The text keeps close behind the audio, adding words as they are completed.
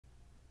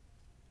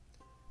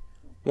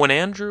When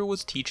Andrew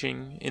was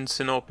teaching in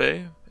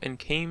Sinope and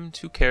came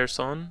to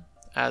Kherson,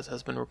 as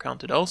has been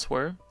recounted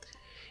elsewhere,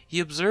 he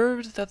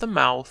observed that the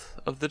mouth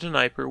of the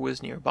Dnieper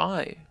was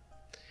nearby.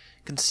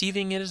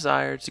 Conceiving a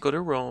desire to go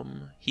to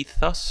Rome, he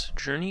thus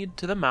journeyed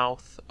to the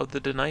mouth of the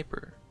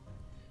Dnieper.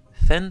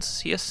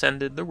 Thence he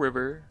ascended the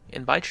river,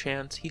 and by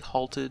chance he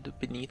halted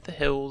beneath the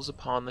hills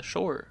upon the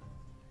shore.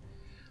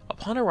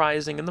 Upon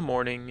arising in the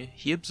morning,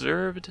 he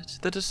observed to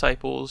the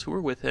disciples who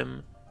were with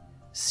him,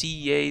 "See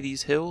ye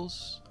these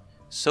hills?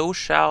 So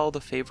shall the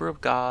favor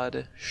of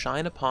God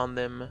shine upon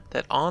them,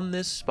 that on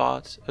this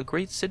spot a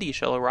great city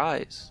shall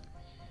arise,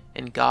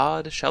 and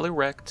God shall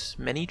erect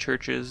many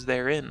churches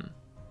therein."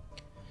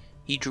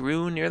 He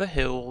drew near the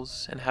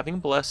hills, and having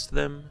blessed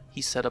them,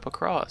 he set up a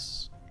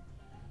cross.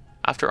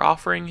 After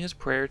offering his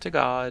prayer to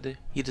God,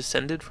 he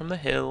descended from the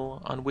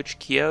hill on which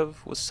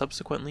Kiev was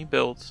subsequently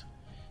built,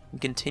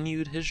 and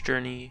continued his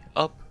journey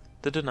up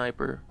the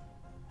Dnieper.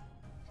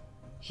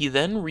 He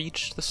then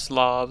reached the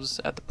Slavs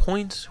at the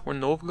point where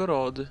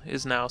Novgorod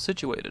is now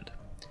situated.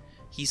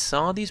 He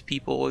saw these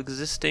people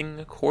existing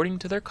according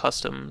to their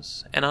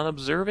customs, and on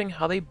observing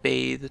how they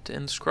bathed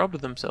and scrubbed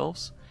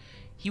themselves,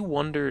 he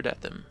wondered at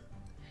them.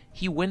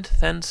 He went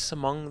thence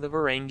among the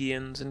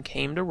Varangians and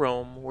came to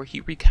Rome, where he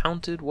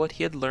recounted what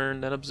he had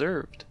learned and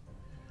observed.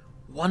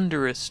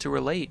 "Wondrous to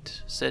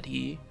relate," said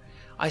he,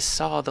 "I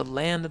saw the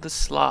land of the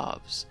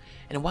Slavs,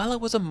 and while I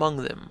was among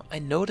them, I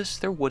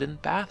noticed their wooden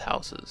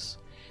bathhouses.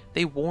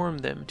 They warm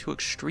them to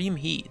extreme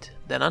heat,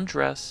 then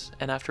undress,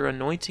 and after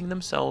anointing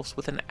themselves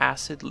with an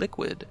acid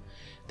liquid,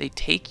 they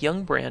take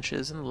young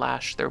branches and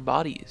lash their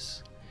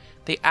bodies.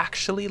 They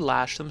actually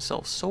lash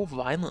themselves so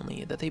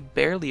violently that they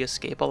barely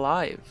escape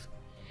alive.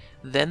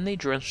 Then they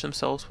drench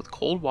themselves with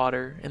cold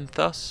water, and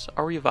thus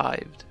are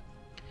revived.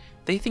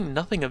 They think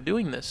nothing of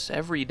doing this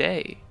every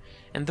day,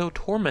 and though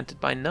tormented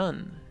by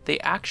none, they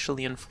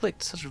actually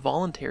inflict such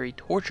voluntary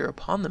torture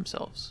upon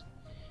themselves.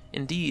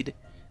 Indeed,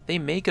 they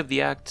make of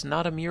the act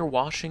not a mere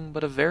washing,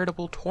 but a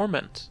veritable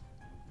torment."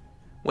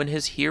 When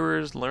his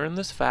hearers learned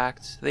this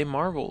fact, they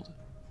marveled,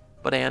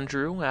 but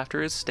Andrew,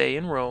 after his stay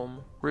in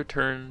Rome,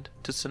 returned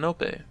to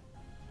Sinope.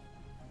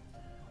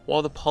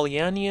 While the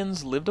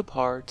Polyanians lived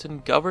apart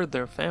and governed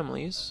their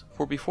families,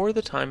 for before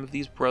the time of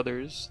these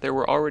brothers there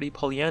were already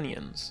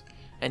Polyanians,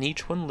 and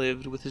each one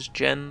lived with his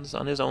gens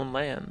on his own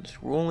land,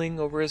 ruling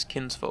over his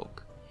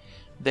kinsfolk.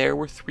 There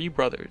were 3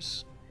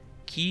 brothers,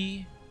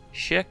 Ki,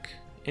 Shek,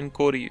 and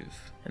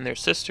Koriv, and their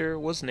sister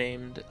was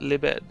named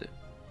Lebed.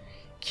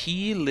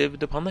 Ki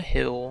lived upon the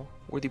hill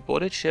where the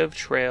Borichev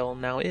trail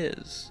now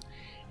is,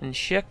 and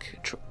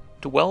Shek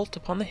dwelt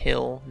upon the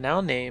hill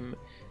now named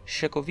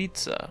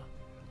Shekovitsa,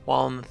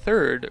 while on the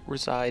third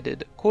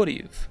resided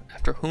Koriv,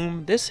 after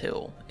whom this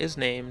hill is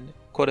named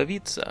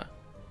Koravitsa.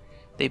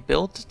 They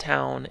built a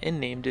town and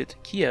named it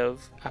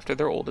Kiev after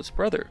their oldest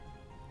brother.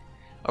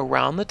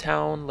 Around the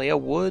town lay a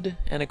wood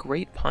and a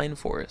great pine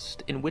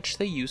forest, in which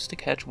they used to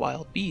catch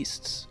wild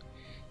beasts.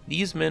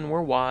 These men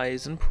were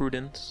wise and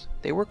prudent.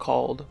 They were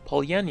called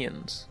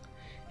Polyanians,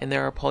 and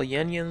there are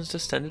Polyanians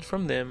descended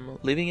from them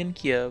living in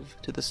Kiev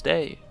to this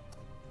day.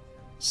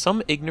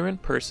 Some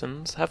ignorant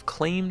persons have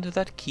claimed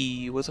that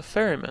Ki was a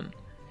ferryman,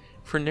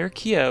 for near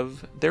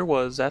Kiev there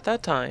was at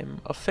that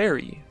time a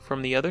ferry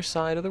from the other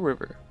side of the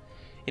river,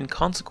 in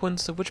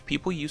consequence of which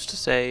people used to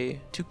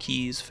say, "to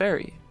Ki's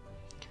ferry."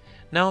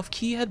 Now if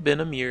Ki had been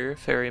a mere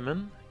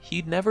ferryman,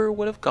 he never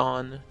would have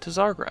gone to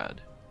Tsargrad.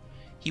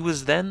 He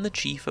was then the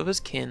chief of his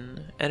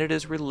kin, and it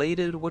is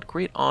related what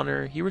great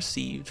honor he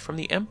received from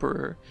the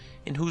emperor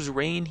in whose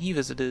reign he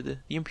visited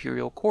the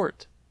imperial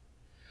court.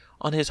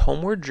 On his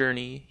homeward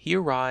journey he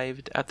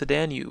arrived at the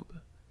Danube.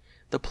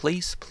 The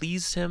place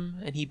pleased him,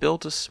 and he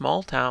built a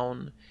small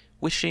town,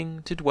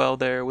 wishing to dwell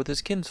there with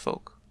his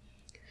kinsfolk.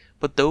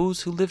 But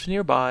those who lived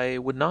nearby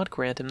would not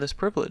grant him this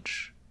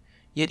privilege.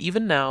 Yet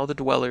even now the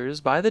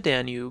dwellers by the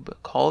Danube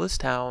call this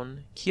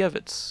town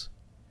Kievitz.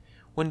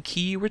 When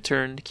Ki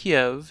returned to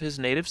Kiev, his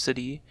native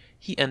city,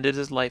 he ended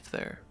his life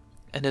there,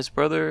 and his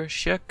brother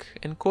Shek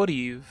and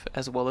Koriv,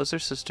 as well as their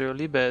sister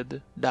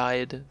Libed,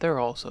 died there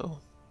also.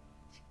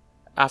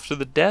 After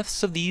the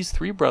deaths of these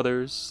 3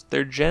 brothers,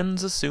 their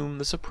gens assumed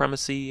the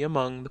supremacy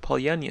among the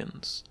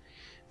Polyanians.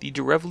 The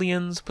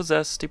Derevlians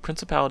possessed a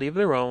principality of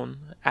their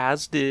own,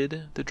 as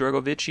did the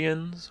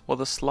Dragovicians, while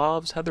the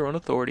Slavs had their own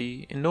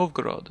authority in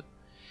Novgorod,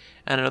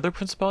 and another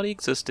principality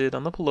existed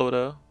on the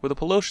Polota where the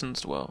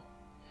Polotians dwell.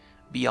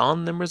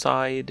 Beyond them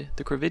reside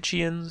the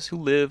Kravicians, who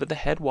live at the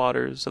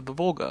headwaters of the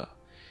Volga,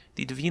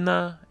 the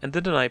Dvina and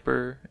the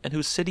Dnieper, and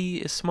whose city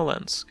is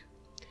Smolensk.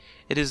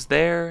 It is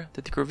there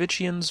that the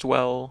Kravicians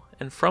dwell,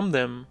 and from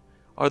them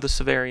are the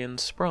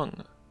Severians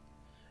sprung.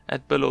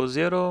 At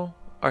Belozero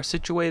are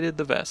situated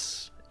the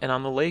Ves, and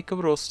on the lake of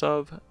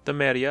Rostov the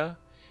Meria,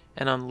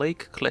 and on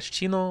Lake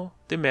Kleshchino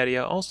the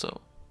Meria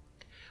also.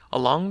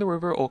 Along the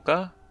river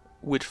Oka,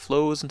 which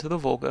flows into the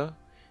Volga,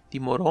 the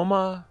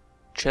Moroma,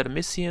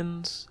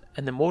 Chermisians,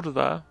 and the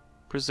Moldva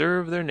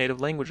preserve their native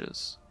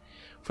languages.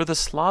 For the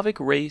Slavic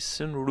race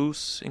in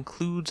Rus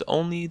includes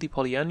only the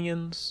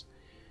Polyanians,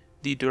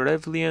 the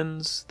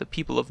Derevlians, the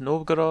people of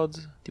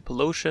Novgorod, the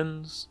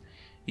Polottians,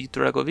 the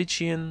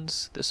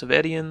Dragovicians, the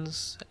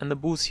Severians, and the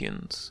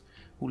Busians,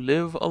 who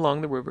live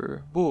along the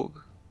river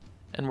Bug,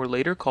 and were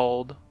later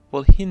called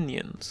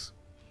Volhynians.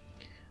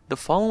 The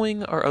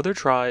following are other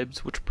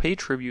tribes which pay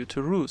tribute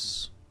to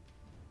Rus: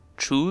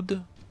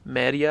 Chud,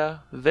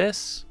 Meria,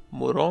 Ves,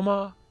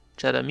 Muroma,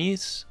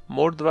 Charamis,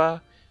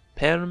 Mordva,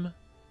 Perm,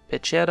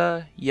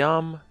 Pechera,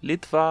 Yam,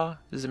 Litva,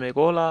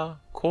 Zmegola,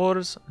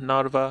 Kors,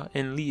 Narva,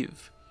 and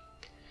Liv.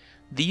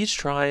 These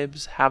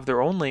tribes have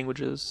their own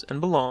languages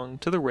and belong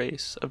to the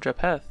race of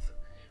Japheth,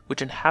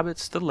 which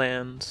inhabits the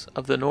lands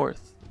of the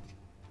north.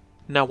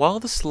 Now while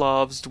the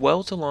Slavs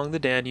dwelt along the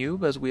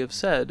Danube, as we have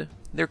said,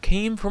 there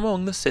came from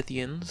among the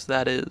Scythians,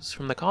 that is,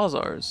 from the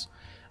Khazars,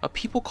 a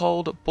people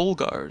called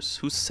Bulgars,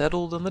 who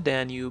settled on the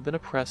Danube and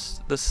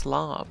oppressed the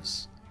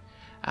Slavs.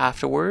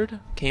 Afterward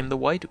came the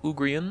White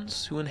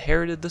Ugrians, who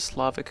inherited the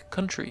Slavic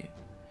country.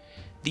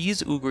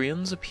 These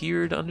Ugrians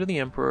appeared under the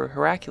Emperor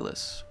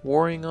Heraclius,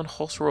 warring on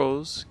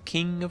Khosroes,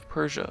 king of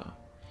Persia.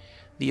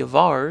 The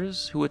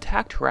Avars, who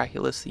attacked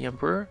Heraclius the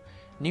Emperor,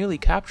 nearly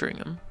capturing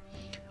him,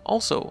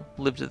 also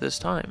lived at this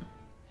time.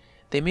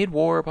 They made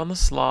war upon the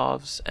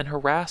Slavs and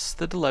harassed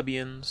the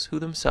Delebians, who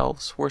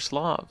themselves were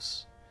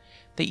Slavs.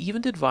 They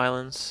even did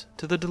violence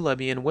to the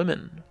Delebian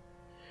women.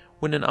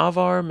 When an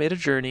Avar made a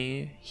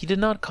journey, he did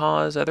not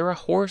cause either a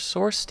horse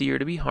or a steer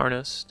to be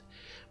harnessed,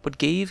 but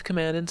gave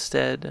command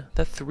instead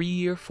that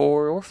 3 or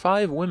 4 or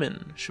 5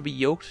 women should be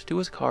yoked to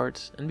his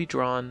cart and be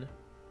drawn.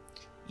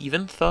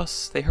 Even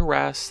thus they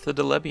harassed the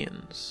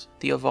Delebians.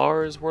 The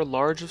Avars were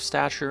large of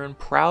stature and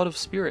proud of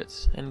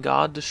spirit, and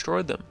God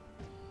destroyed them.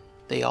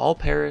 They all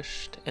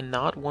perished, and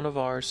not one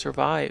Avar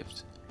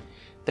survived.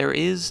 There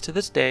is to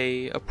this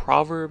day a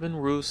proverb in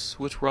Rus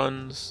which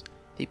runs,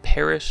 "They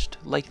perished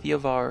like the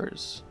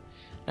Avars.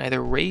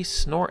 Neither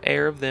race nor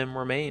heir of them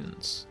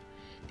remains."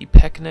 The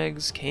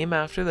Peknegs came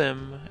after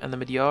them, and the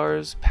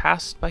Magyars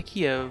passed by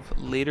Kiev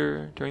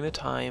later during the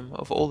time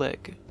of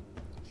Oleg.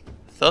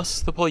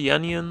 Thus the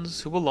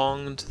Polyanians, who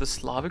belonged to the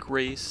Slavic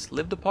race,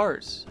 lived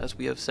apart, as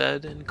we have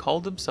said, and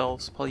called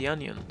themselves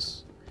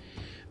Polyanians.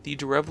 The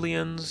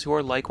Derevlians, who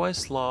are likewise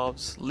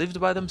Slavs, lived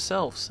by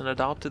themselves and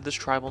adopted this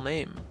tribal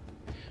name.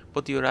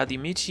 But the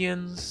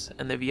Radimichians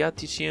and the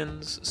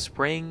Vyaticians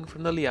sprang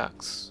from the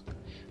Lyaks.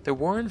 There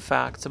were in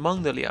fact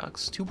among the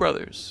Lyaks 2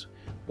 brothers,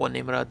 one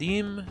named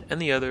Radim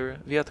and the other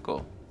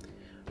Vyatko.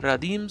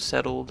 Radim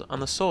settled on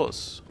the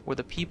Sos, where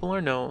the people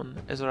are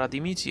known as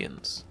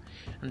Radimichians,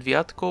 and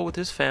Vyatko with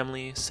his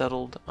family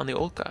settled on the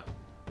Olka.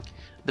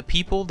 The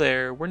people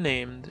there were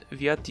named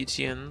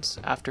Vyaticians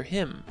after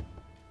him.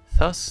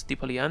 Thus the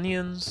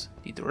Polyanians,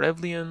 the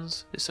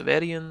Derevlians, the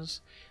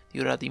Severians, the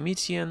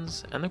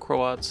Radimichians, and the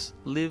Croats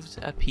lived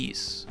at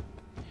peace.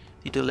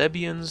 The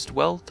Delebians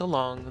dwelt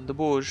along the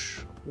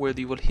Buj, where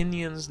the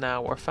Volhynians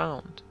now are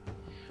found.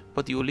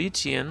 But the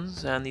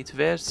Ulychians and the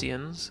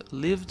Tversians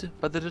lived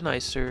by the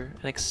Dniester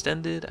and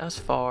extended as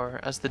far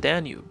as the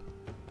Danube.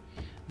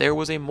 There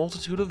was a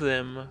multitude of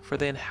them, for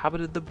they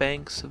inhabited the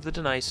banks of the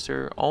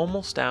Dniester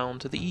almost down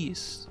to the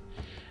east,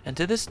 and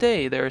to this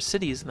day there are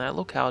cities in that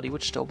locality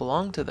which still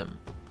belong to them.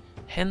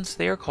 Hence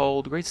they are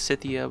called Great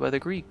Scythia by the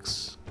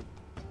Greeks.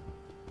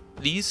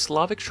 These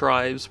Slavic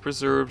tribes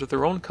preserved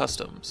their own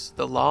customs,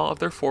 the law of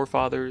their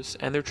forefathers,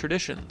 and their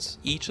traditions,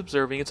 each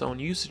observing its own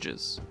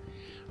usages.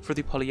 For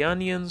the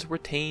Polyanians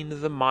retained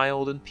the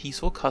mild and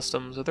peaceful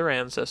customs of their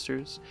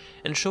ancestors,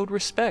 and showed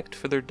respect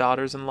for their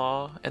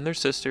daughters-in-law and their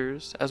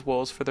sisters, as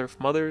well as for their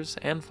mothers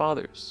and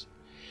fathers.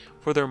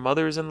 For their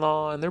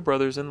mothers-in-law and their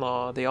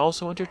brothers-in-law they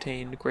also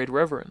entertained great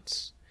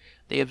reverence.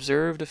 They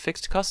observed a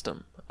fixed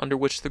custom, under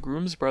which the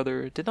groom's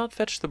brother did not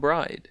fetch the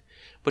bride,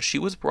 but she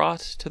was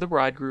brought to the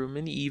bridegroom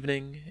in the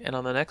evening, and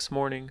on the next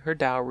morning her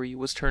dowry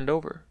was turned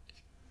over.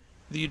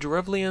 The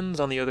Derevlians,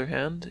 on the other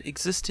hand,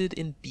 existed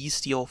in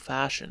bestial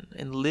fashion,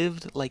 and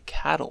lived like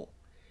cattle.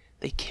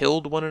 They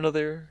killed one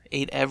another,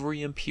 ate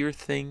every impure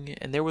thing,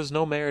 and there was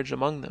no marriage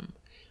among them,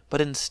 but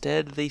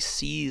instead they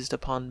seized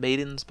upon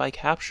maidens by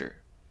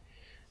capture.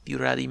 The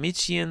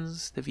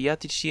Radimichians, the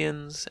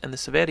Vyaticians, and the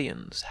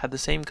Severians had the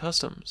same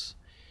customs.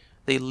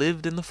 They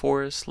lived in the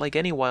forest like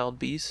any wild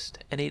beast,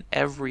 and ate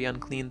every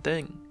unclean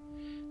thing.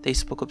 They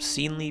spoke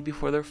obscenely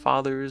before their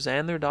fathers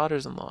and their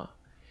daughters-in-law.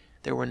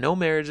 There were no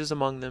marriages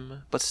among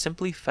them, but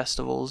simply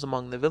festivals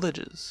among the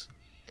villages.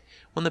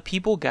 When the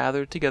people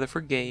gathered together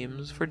for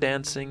games, for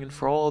dancing, and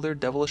for all other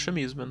devilish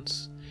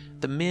amusements,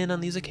 the men on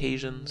these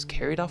occasions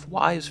carried off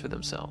wives for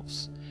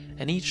themselves,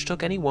 and each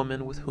took any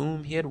woman with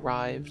whom he had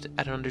arrived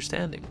at an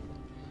understanding.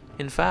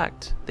 In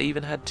fact, they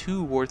even had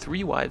 2 or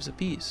 3 wives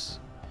apiece.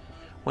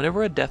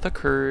 Whenever a death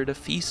occurred, a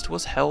feast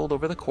was held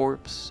over the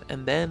corpse,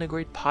 and then a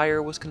great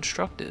pyre was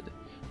constructed,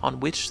 on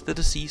which the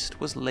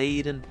deceased was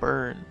laid and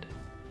burned.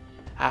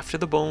 After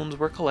the bones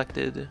were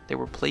collected, they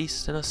were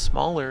placed in a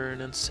small urn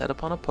and set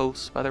upon a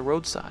post by the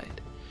roadside,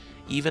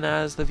 even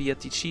as the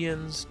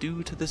Vyaticians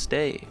do to this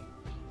day.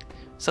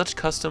 Such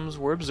customs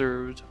were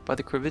observed by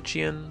the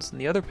Kravicians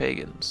and the other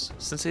pagans,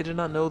 since they did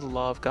not know the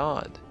law of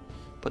God.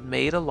 but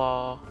made a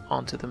law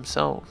unto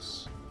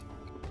themselves.